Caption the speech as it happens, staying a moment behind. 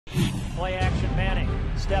Play action Manning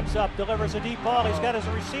steps up, delivers a deep ball. He's got his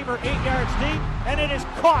receiver 8 yards deep, and it is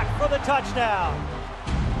caught for the touchdown.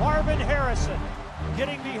 Marvin Harrison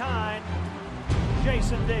getting behind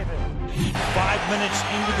Jason David. 5 minutes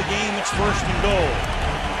into the game, it's 1st and goal.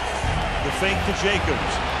 The fake to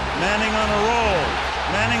Jacobs. Manning on a roll.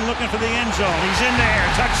 Manning looking for the end zone. He's in there.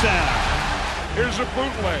 Touchdown. Here's a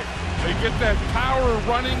bootleg. They get that power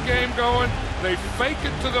running game going. They fake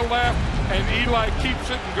it to the left, and Eli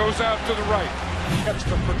keeps it and goes out to the right. Gets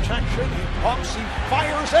the protection. He pumps. He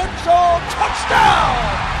fires. End zone. Touchdown!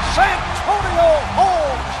 Santonio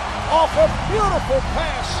Holmes off a beautiful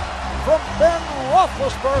pass from Ben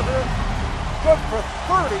Roethlisberger. Good for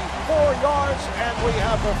 34 yards, and we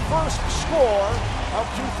have the first score of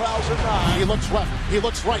 2009. He looks left, he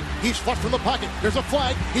looks right, he's flushed from the pocket, there's a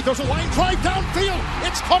flag, he throws a line drive downfield,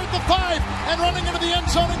 it's caught at the 5, and running into the end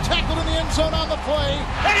zone and tackled in the end zone on the play.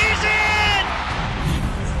 And he's in!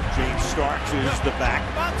 James Starks is the back,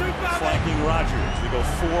 flanking Rodgers. They go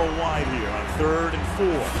 4 wide here on 3rd and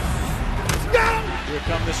 4. Here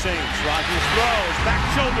come the Saints. Rodgers throws, back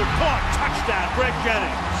shoulder caught, touchdown, Greg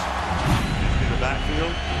Jennings. In the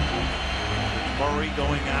backfield, Murray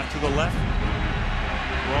going out to the left.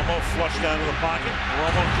 Romo flushed out of the pocket.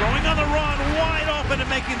 Romo throwing on the run, wide open and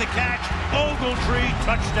making the catch. Ogletree,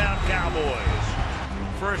 touchdown Cowboys.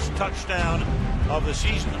 First touchdown of the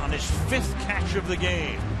season on his 5th catch of the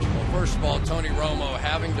game. Well, first of all, Tony Romo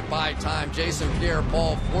having to buy time. Jason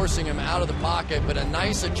Pierre-Paul forcing him out of the pocket, but a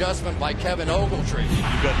nice adjustment by Kevin Ogletree.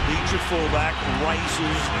 You've got Leach at fullback, Rice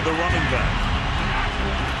is the running back.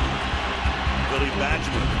 Billy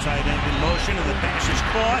Badgman, the tight end in motion, and the pass is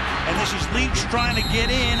caught, and this is Leach trying to get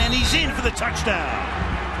in, and he's in for the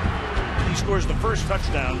touchdown. He scores the first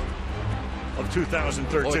touchdown of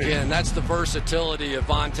 2013. Well, again, that's the versatility of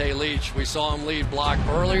Vontae Leach. We saw him lead block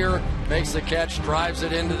earlier, makes the catch, drives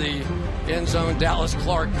it into the end zone. Dallas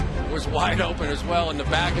Clark was wide open as well in the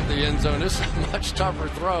back of the end zone. This is a much tougher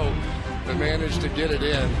throw, but managed to get it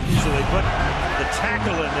in. So they put the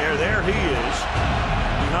tackle in there. There he is,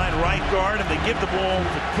 behind right guard, and they give the ball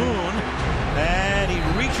to Kuhn, and he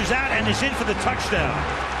reaches out and is in for the touchdown.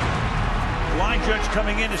 Line judge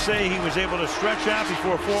coming in to say he was able to stretch out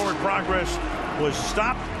before forward progress was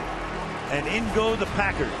stopped, and in go the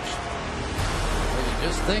Packers. Well, you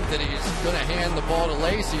just think that he's going to hand the ball to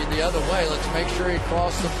Lacy the other way. Let's make sure he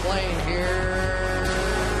crossed the plane here.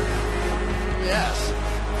 Yes.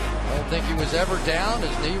 I don't think he was ever down.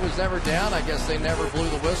 His knee was never down. I guess they never blew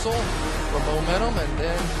the whistle for momentum, and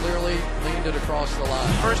then clearly leaned it across the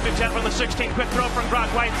line. First and 10 from the 16. Quick throw from Gronk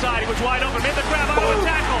right side. He was wide open. Made the grab out of the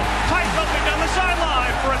tackle. Tight roping down the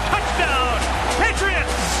sideline for a touchdown.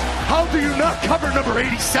 Patriots! How do you not cover number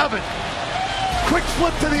 87? Quick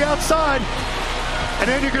flip to the outside, and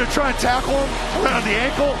then you're going to try and tackle him around the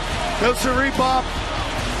ankle. Goes to Reebok.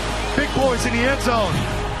 Big boys in the end zone.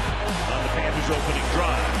 On the Panthers' opening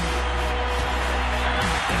drive.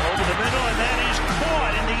 Over the middle, and that is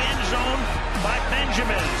caught in the end zone by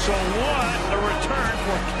Benjamin. So what a return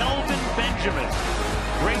for Kelvin Benjamin.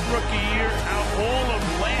 Great rookie year, out all of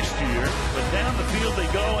last year, but down the field they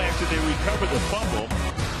go after they recover the fumble.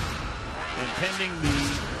 And pending the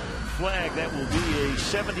flag, that will be a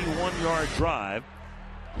 71-yard drive.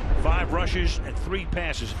 5 rushes and 3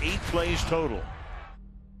 passes, 8 plays total.